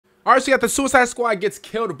All right, so you got the Suicide Squad gets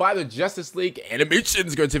killed by the Justice League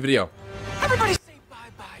animations. Go to the video. Everybody say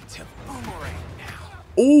bye-bye to Boomerang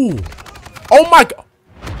now. Ooh. Oh my god.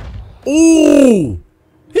 Ooh.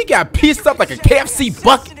 He got pieced up like a KFC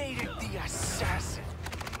bucket. The assassin.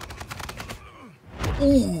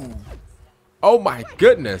 Ooh. Oh my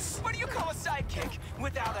goodness. What do you call a sidekick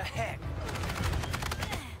without a head?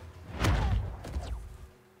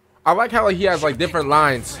 I like how he has like different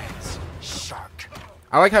lines. Shark.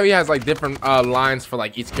 I like how he has like different lines for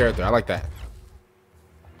like each character. I like that.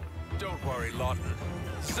 Don't worry, Lawton.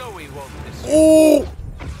 Zoe won't miss you. Ooh.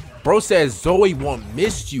 Bro says Zoe won't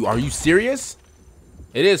miss you. Are you serious?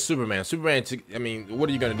 It is Superman. Superman, I mean, what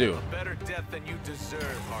are you going to do? A better death than you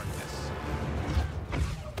deserve, Harkness.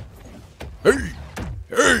 Hey.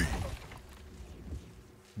 Hey.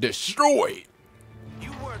 Destroyed.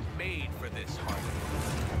 You weren't made for this, Harkness.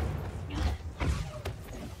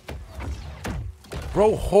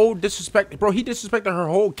 Bro, whole disrespect. Bro, he disrespected her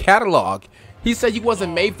whole catalog. He said he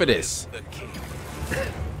wasn't made for this. The king.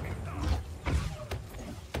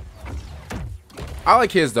 I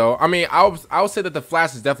like his though. I mean, I would say that the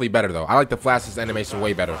Flash is definitely better though. I like the Flash's animation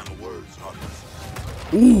way better.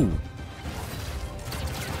 Ooh.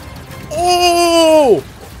 Ooh.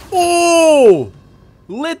 Ooh.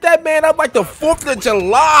 Lit that man up like the 4th of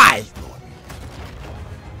July.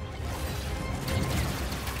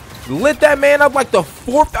 Lit that man up like the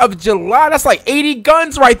 4th of July. That's like 80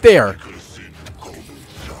 guns right there.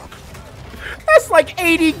 That's like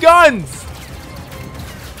 80 guns.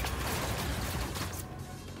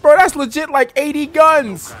 Bro, that's legit like 80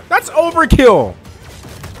 guns. That's overkill.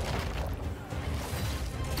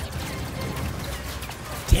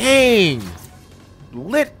 Dang.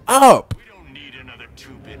 Lit up. We don't need another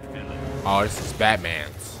 2-bit villain. Oh, this is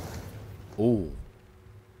Batman's. Ooh.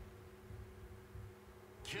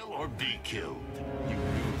 Kill or be killed.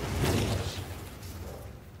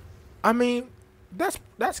 I mean,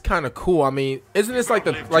 that's kind of cool. I mean, isn't this like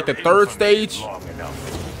the 3rd stage? Long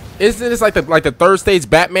enough. Isn't this like the 3rd stage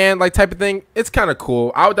Batman like type of thing? It's kind of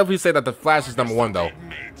cool. I would definitely say that the Flash is #1 though. It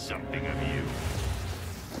made something of you.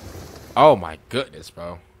 Oh my goodness,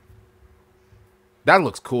 bro. That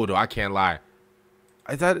looks cool though. I can't lie.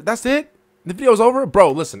 That's it? The video's over?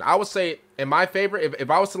 Bro, listen. I would say in my favor,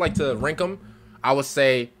 if I was to like to rank them, I would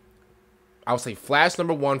say Flash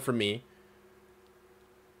 #1 for me.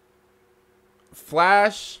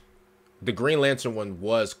 Flash, the Green Lantern one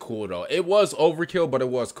was cool though. It was overkill, but it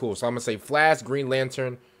was cool. So I'm gonna say Flash, Green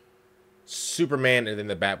Lantern, Superman, and then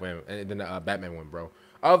the Batman, and then the Batman one, bro.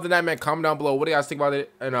 Other than that, man, comment down below. What do you guys think about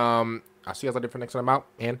it? And I'll see you guys later for next time I'm out.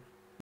 And